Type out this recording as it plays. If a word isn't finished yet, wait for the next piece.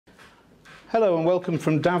Hello and welcome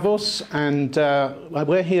from Davos, and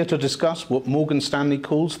we're here to discuss what Morgan Stanley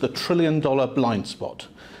calls the trillion-dollar blind spot.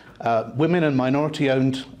 Women and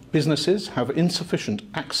minority-owned businesses have insufficient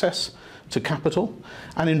access to capital,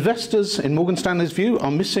 and investors, in Morgan Stanley's view,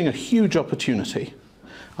 are missing a huge opportunity.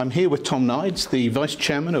 I'm here with Tom Nides, the Vice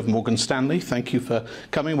Chairman of Morgan Stanley. Thank you for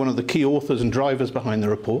coming, one of the key authors and drivers behind the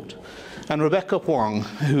report. And Rebecca Hwang,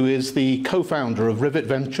 who is the co-founder of Rivet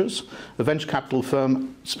Ventures, a venture capital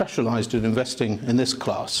firm specialized in investing in this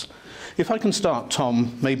class. If I can start,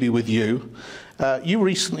 Tom, maybe with you. You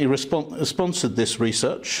recently sponsored this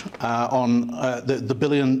research on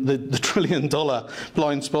the trillion-dollar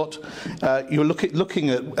blind spot. You're looking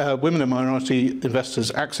at women and minority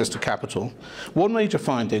investors' access to capital. One major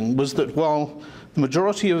finding was that while the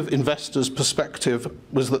majority of investors' perspective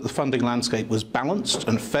was that the funding landscape was balanced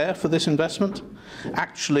and fair for this investment,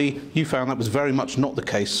 actually you found that was very much not the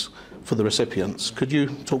case for the recipients. Could you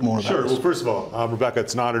talk more about this? Sure. Well, first of all, Rebecca,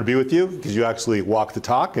 it's an honor to be with you because you actually walk the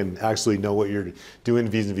talk and actually know what you're doing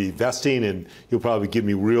vis-a-vis investing, and you'll probably give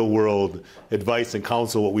me real-world advice and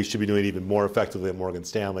counsel what we should be doing even more effectively at Morgan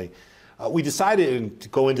Stanley. We decided to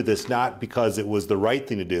go into this not because it was the right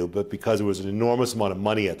thing to do, but because there was an enormous amount of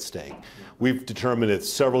money at stake. We've determined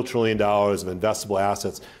it's several $1 trillion of investable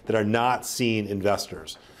assets that are not seeing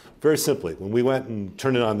investors. Very simply, when we went and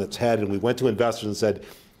turned it on its head and we went to investors and said,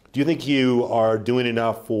 do you think you are doing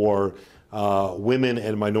enough for women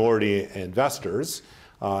and minority investors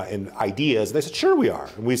and ideas? And they said, sure we are.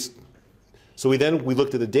 And so we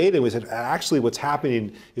looked at the data and we said, actually what's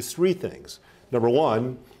happening is three things. Number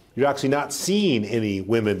one, you're actually not seeing any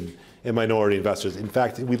women and minority investors. In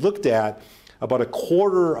fact, we looked at about a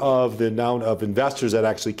quarter of the amount of investors that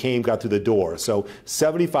actually got through the door. So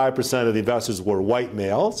 75% of the investors were white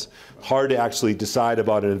males. Hard to actually decide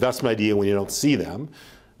about an investment idea when you don't see them.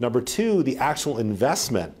 Number two, the actual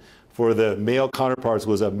investment for the male counterparts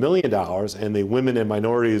was $1 million, and the women and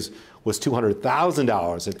minorities was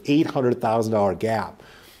 $200,000, an $800,000 gap.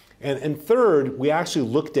 And third, we actually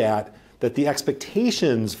looked at that the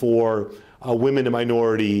expectations for women and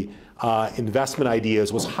minority investment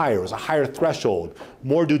ideas was higher. It was a higher threshold,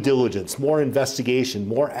 more due diligence, more investigation,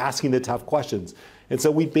 more asking the tough questions. And so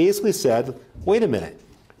we basically said, wait a minute,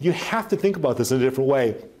 you have to think about this in a different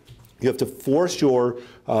way. You have to force your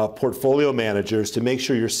portfolio managers to make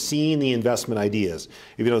sure you're seeing the investment ideas.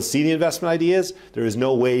 If you don't see the investment ideas, there is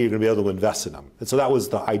no way you're going to be able to invest in them. And so that was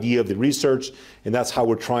the idea of the research, and that's how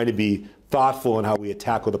we're trying to be thoughtful in how we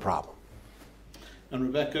tackle the problem. And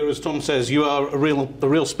Rebecca, as Tom says, you are a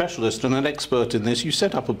real specialist and an expert in this. You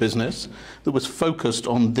set up a business that was focused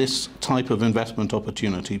on this type of investment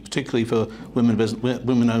opportunity, particularly for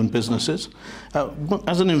women-owned businesses.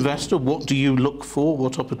 As an investor, what do you look for?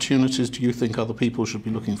 What opportunities do you think other people should be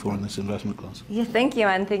looking for in this investment class? Yes, thank you,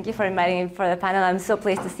 and thank you for inviting me for the panel. I'm so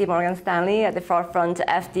pleased to see Morgan Stanley at the forefront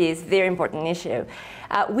of this very important issue.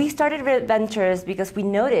 We started Rivet Ventures because we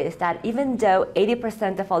noticed that even though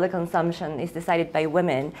 80% of all the consumption is decided by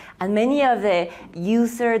women, and many of the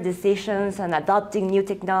user decisions and adopting new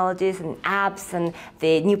technologies and apps and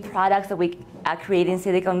the new products that we create in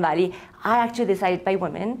Silicon Valley are actually decided by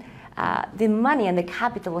women, the money and the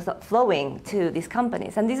capital was not flowing to these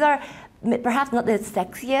companies. And these are perhaps not the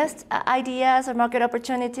sexiest ideas or market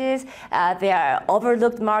opportunities. They are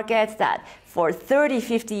overlooked markets that for 30,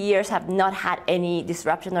 50 years have not had any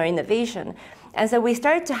disruption or innovation. And so we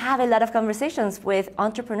started to have a lot of conversations with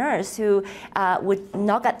entrepreneurs who would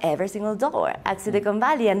knock at every single door at Silicon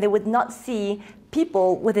Valley, and they would not see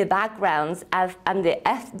people with the backgrounds and the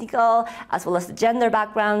ethnical as well as the gender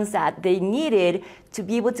backgrounds that they needed to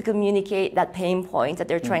be able to communicate that pain point that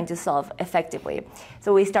they're trying to solve effectively.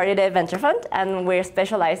 So we started a venture fund, and we're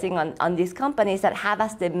specializing on these companies that have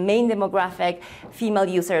as the main demographic female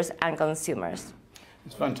users and consumers.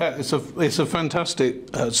 It's fantastic. It's a fantastic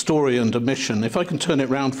story and a mission. If I can turn it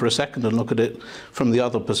around for a second and look at it from the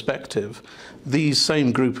other perspective, these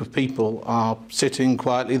same group of people are sitting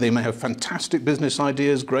quietly. They may have fantastic business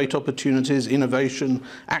ideas, great opportunities, innovation,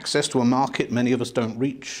 access to a market many of us don't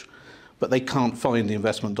reach, but they can't find the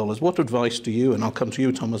investment dollars. What advice do you, and I'll come to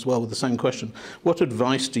you, Tom, as well with the same question, what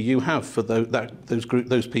advice do you have for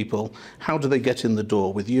those people? How do they get in the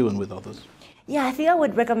door with you and with others? Yeah, I think I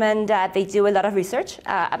would recommend that they do a lot of research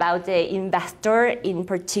about the investor in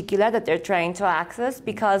particular that they're trying to access,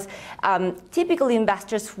 because typically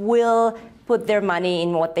investors will put their money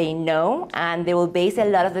in what they know, and they will base a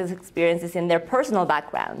lot of those experiences in their personal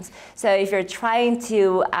backgrounds. So if you're trying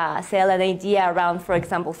to sell an idea around, for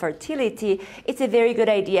example, fertility, it's a very good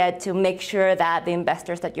idea to make sure that the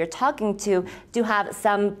investors that you're talking to do have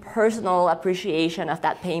some personal appreciation of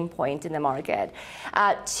that pain point in the market.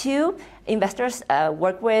 Two, investors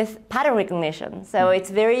work with pattern recognition. So it's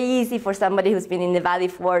very easy for somebody who's been in the Valley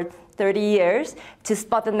for 30 years to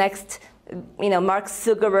spot the next Mark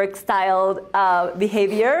Zuckerberg styled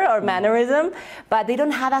behavior or mannerism, but they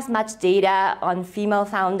don't have as much data on female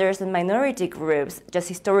founders and minority groups. Just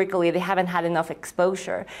historically, they haven't had enough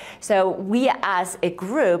exposure. So we as a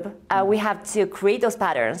group, we have to create those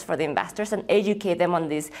patterns for the investors and educate them on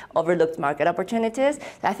these overlooked market opportunities.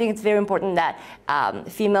 So I think it's very important that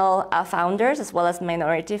female founders as well as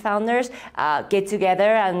minority founders get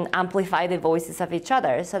together and amplify the voices of each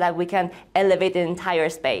other so that we can elevate the entire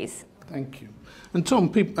space. Thank you. And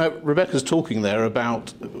Tom, Rebecca's talking there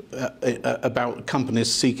about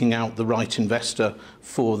companies seeking out the right investor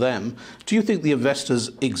for them. Do you think the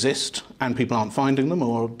investors exist and people aren't finding them,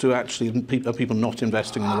 or are people not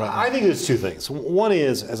investing in the right way? I think there's two things. One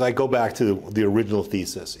is, as I go back to the original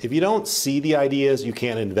thesis, if you don't see the ideas, you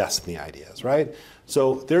can't invest in the ideas, right?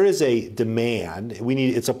 So there is a demand.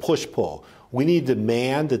 It's a push-pull. We need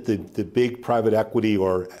demand that the big private equity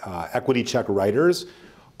or equity check writers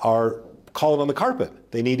are calling on the carpet.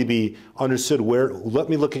 They need to be understood let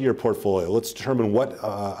me look at your portfolio. Let's determine what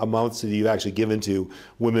amounts that you've actually given to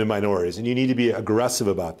women and minorities. And you need to be aggressive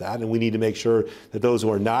about that. And we need to make sure that those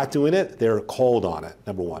who are not doing it, they're called on it,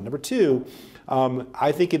 number one. Number two,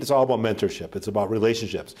 I think it's all about mentorship. It's about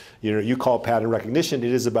relationships. You call it pattern recognition.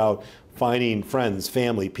 It is about finding friends,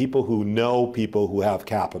 family, people who know people who have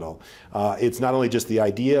capital. It's not only just the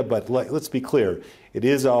idea, but let's be clear. It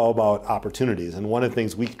is all about opportunities. And one of the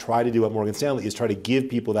things we try to do at Morgan Stanley is try to give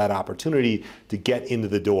people that opportunity to get into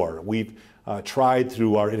the door. We've tried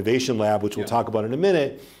through our innovation lab, which we'll talk about in a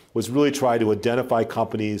minute, was really try to identify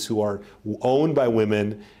companies who are owned by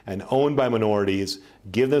women and owned by minorities,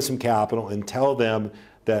 give them some capital, and tell them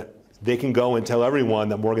that they can go and tell everyone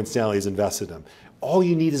that Morgan Stanley has invested in them. All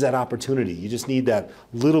you need is that opportunity. You just need that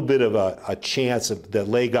little bit of a chance, that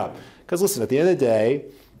leg up. Because listen, at the end of the day,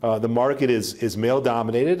 the market is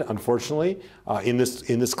male-dominated, unfortunately, in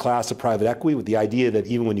this class of private equity, with the idea that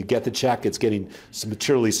even when you get the check, it's getting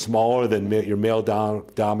materially smaller than your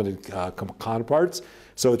male-dominant counterparts.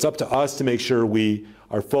 So it's up to us to make sure we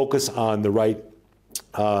are focused on the right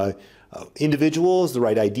individuals, the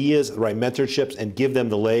right ideas, the right mentorships, and give them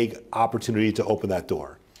the leg opportunity to open that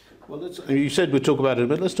door. Well, you said we'd talk about it,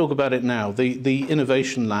 but let's talk about it now. The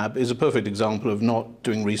Innovation Lab is a perfect example of not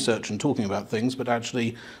doing research and talking about things, but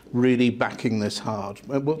actually really backing this hard.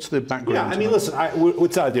 What's the background? Yeah, I mean, listen,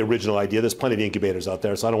 it's not the original idea. There's plenty of incubators out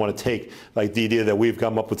there, so I don't want to take the idea that we've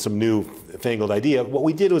come up with some new fangled idea. What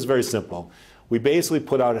we did was very simple. We basically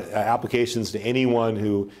put out applications to anyone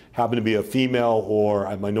who happened to be a female or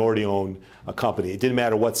a minority-owned company. It didn't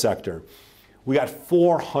matter what sector. We got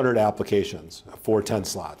 400 applications for 10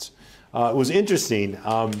 slots. It was interesting.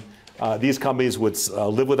 These companies would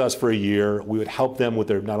live with us for a year. We would help them with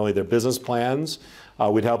not only their business plans,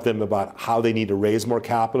 we'd help them about how they need to raise more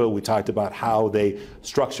capital. We talked about how they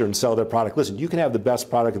structure and sell their product. Listen, you can have the best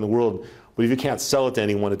product in the world, but if you can't sell it to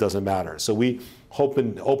anyone, it doesn't matter. So we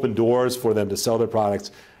opened doors for them to sell their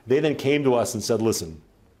products. They then came to us and said, listen,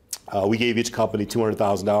 we gave each company $200,000,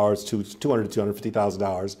 $200,000 to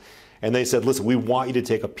 $250,000. And they said, listen, we want you to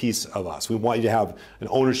take a piece of us. We want you to have an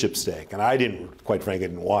ownership stake. And I quite frankly,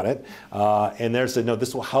 didn't want it. And they said, no,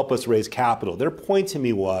 this will help us raise capital. Their point to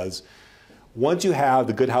me was, once you have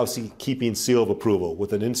the good housekeeping seal of approval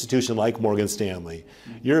with an institution like Morgan Stanley,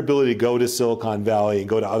 your ability to go to Silicon Valley and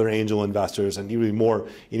go to other angel investors and even more,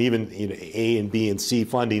 and even A and B and C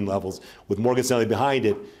funding levels with Morgan Stanley behind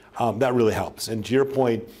it, that really helps. And to your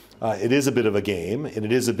point, it is a bit of a game, and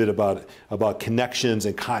it is a bit about connections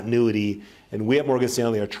and continuity. And we at Morgan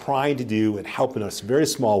Stanley are trying to do and help in a very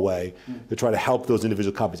small way to try to help those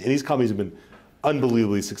individual companies. And these companies have been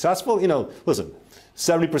unbelievably successful. Listen,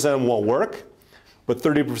 70% of them won't work, but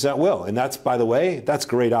 30% will. And that's, by the way, that's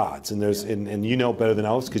great odds. And and you know better than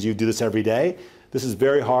us because you do this every day. This is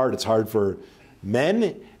very hard. It's hard for men,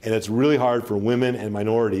 and it's really hard for women and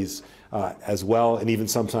minorities as well, and even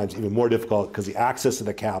sometimes even more difficult because the access to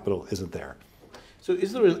the capital isn't there. So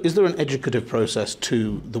is there an educative process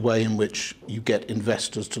to the way in which you get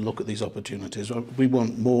investors to look at these opportunities? We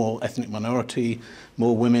want more ethnic minority,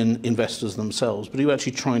 more women investors themselves, but are you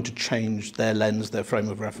actually trying to change their lens, their frame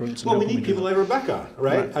of reference? Well, we need people like Rebeca,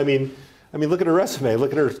 right? I mean, look at her resume,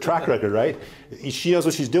 look at her track record, right? She knows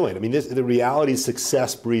what she's doing. I mean, the reality is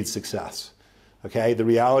success breeds success. Okay, the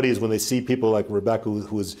reality is when they see people like Rebeca,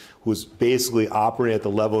 who's basically operating at the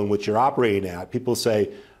level in which you're operating at, people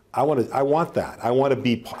say, I want that. I want to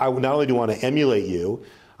be. I not only do I want to emulate you,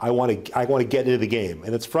 I want to get into the game,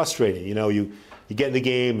 and it's frustrating. You know, you get in the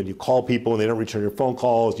game and you call people and they don't return your phone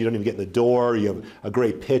calls. You don't even get in the door. You have a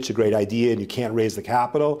great pitch, a great idea, and you can't raise the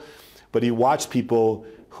capital. But you watch people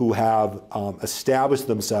who have established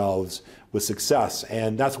themselves with success,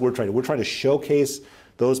 and that's what we're trying to. We're trying to showcase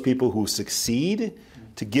those people who succeed,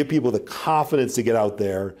 to give people the confidence to get out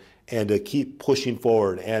there and to keep pushing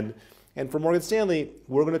forward. And for Morgan Stanley,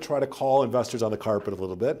 we're going to try to call investors on the carpet a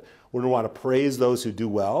little bit. We're going to want to praise those who do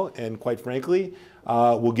well, and quite frankly,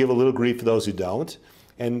 we'll give a little grief to those who don't.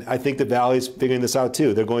 And I think the Valley's figuring this out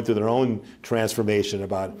too. They're going through their own transformation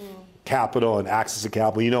about capital and access to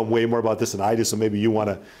capital. You know way more about this than I do, so maybe you want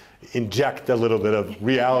to inject a little bit of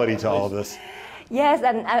reality to all of this. Yes,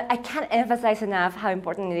 and I can't emphasize enough how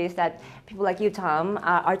important it is that people like you, Tom,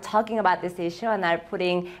 are talking about this issue and are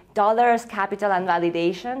putting dollars, capital, and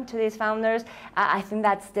validation to these founders. I think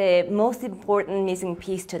that's the most important missing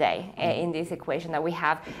piece today in this equation, that we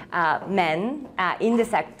have men in the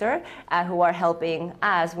sector who are helping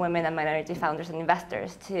us, women and minority founders and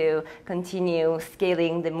investors, to continue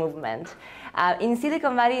scaling the movement. In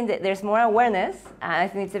Silicon Valley, there's more awareness, and I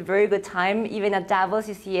think it's a very good time. Even at Davos,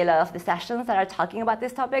 you see a lot of the sessions that are talking about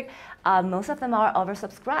this topic. Most of them are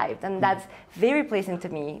oversubscribed, and that's very pleasing to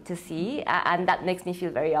me to see, and that makes me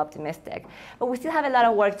feel very optimistic. But we still have a lot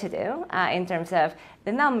of work to do in terms of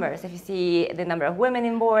the numbers. If you see the number of women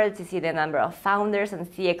in boards, you see the number of founders and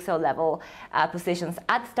CXO level positions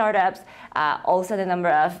at startups, also the number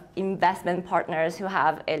of investment partners who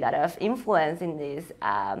have a lot of influence in these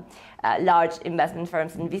large investment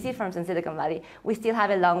firms and VC firms in Silicon Valley. We still have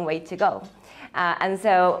a long way to go. And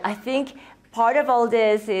so I think part of all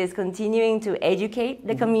this is continuing to educate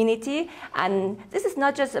the community. And this is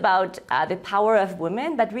not just about the power of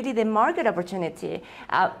women, but really the market opportunity.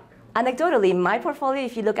 Anecdotally, my portfolio,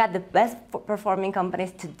 if you look at the best performing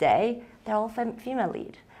companies today, they're all female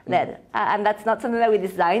led. And that's not something that we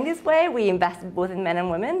designed this way. We invested both in men and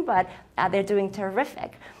women, but they're doing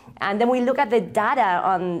terrific. And then we look at the data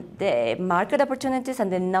on the market opportunities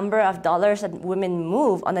and the number of dollars that women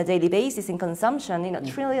move on a daily basis in consumption,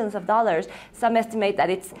 trillions of dollars. Some estimate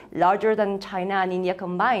that it's larger than China and India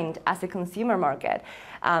combined as a consumer market.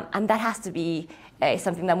 And that has to be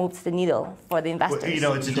something that moves the needle for the investors. Well, you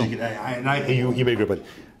know, it's interesting, you made a great point.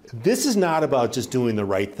 This is not about just doing the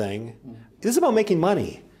right thing. This is about making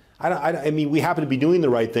money. I mean, we happen to be doing the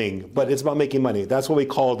right thing, but it's about making money. That's what we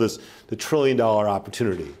call this the $1 trillion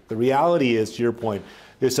opportunity. The reality is, to your point,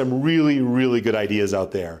 there's some really, really good ideas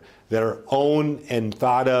out there that are owned and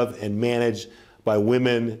thought of and managed by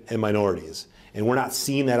women and minorities. And we're not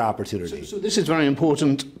seeing that opportunity. So this is very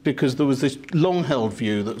important, because there was this long-held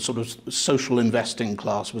view that sort of social investing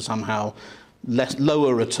class was somehow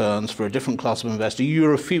lower returns for a different class of investor. You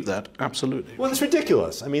refute that, absolutely. Well, it's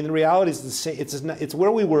ridiculous. I mean, the reality is it's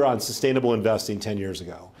where we were on sustainable investing 10 years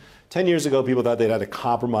ago. 10 years ago, people thought they'd had to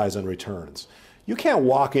compromise on returns. You can't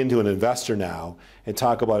walk into an investor now and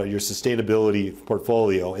talk about your sustainability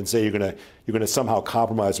portfolio and say you're going to somehow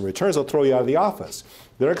compromise on returns. They'll throw you out of the office.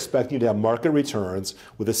 They're expecting you to have market returns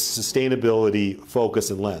with a sustainability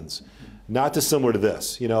focus and lens. Not dissimilar to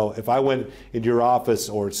this. You know, if I went into your office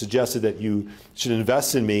or suggested that you should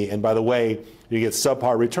invest in me, and by the way, you get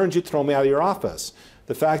subpar returns, you'd throw me out of your office.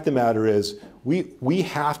 The fact of the matter is, we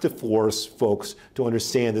have to force folks to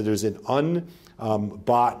understand that there's an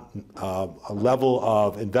unbought level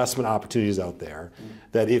of investment opportunities out there,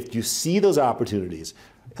 that if you see those opportunities,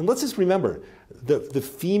 and let's just remember, the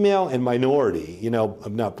female and minority, you know,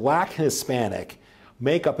 not black and Hispanic,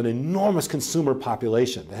 make up an enormous consumer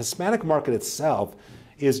population. The Hispanic market itself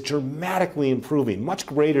is dramatically improving, much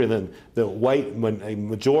greater than the white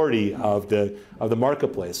majority of the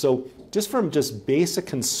marketplace. So just from basic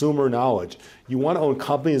consumer knowledge, you want to own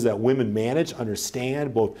companies that women manage,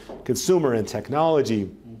 understand both consumer and technology.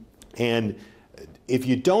 And if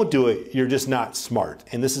you don't do it, you're just not smart.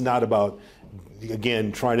 And this is not about,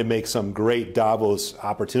 again, trying to make some great Davos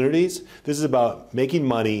opportunities. This is about making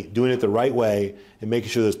money, doing it the right way, and making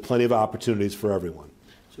sure there's plenty of opportunities for everyone.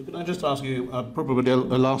 So could I just ask you probably a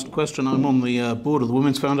last question? I'm on the board of the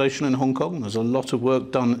Women's Foundation in Hong Kong. There's a lot of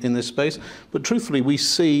work done in this space. But truthfully, we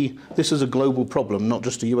see this as a global problem, not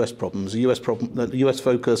just a US problem. There's a US problem, the US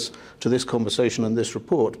focus to this conversation and this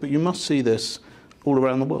report. But you must see this all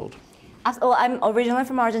around the world. Well, I'm originally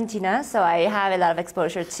from Argentina, so I have a lot of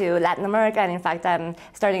exposure to Latin America, and in fact, I'm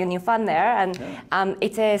starting a new fund there, and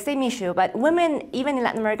it's the same issue. But women, even in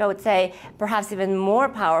Latin America, I would say perhaps even more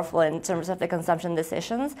powerful in terms of the consumption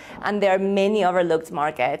decisions, and there are many overlooked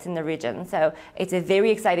markets in the region. So it's a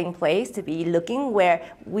very exciting place to be looking, where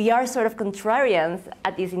we are sort of contrarians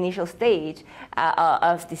at this initial stage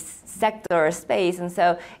of this sector or space, and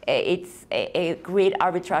so it's a great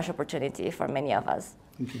arbitrage opportunity for many of us.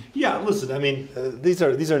 Yeah, listen. I mean, these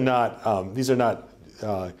are not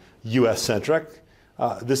U.S. centric.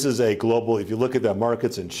 This is a global. If you look at the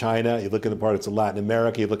markets in China, you look at the markets in Latin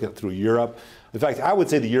America, you look at it through Europe. In fact, I would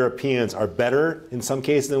say the Europeans are better in some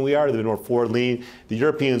cases than we are. They're more forward-leaning. The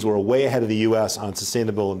Europeans were way ahead of the U.S. on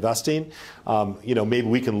sustainable investing. Maybe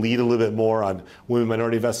we can lead a little bit more on women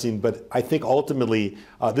minority investing, but I think ultimately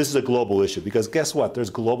this is a global issue, because guess what? There's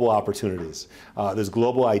global opportunities. There's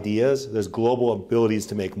global ideas. There's global abilities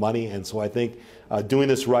to make money, and so I think doing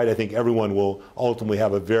this right, I think everyone will ultimately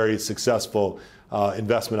have a very successful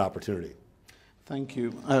investment opportunity. Thank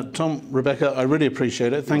you. Tom, Rebecca, I really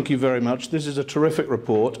appreciate it. Thank you very much. This is a terrific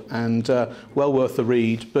report and well worth the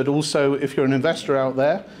read. But also, if you're an investor out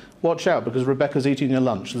there, watch out, because Rebecca's eating your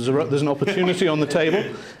lunch. There's an opportunity on the table,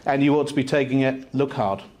 and you ought to be taking it. Look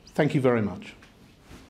hard. Thank you very much.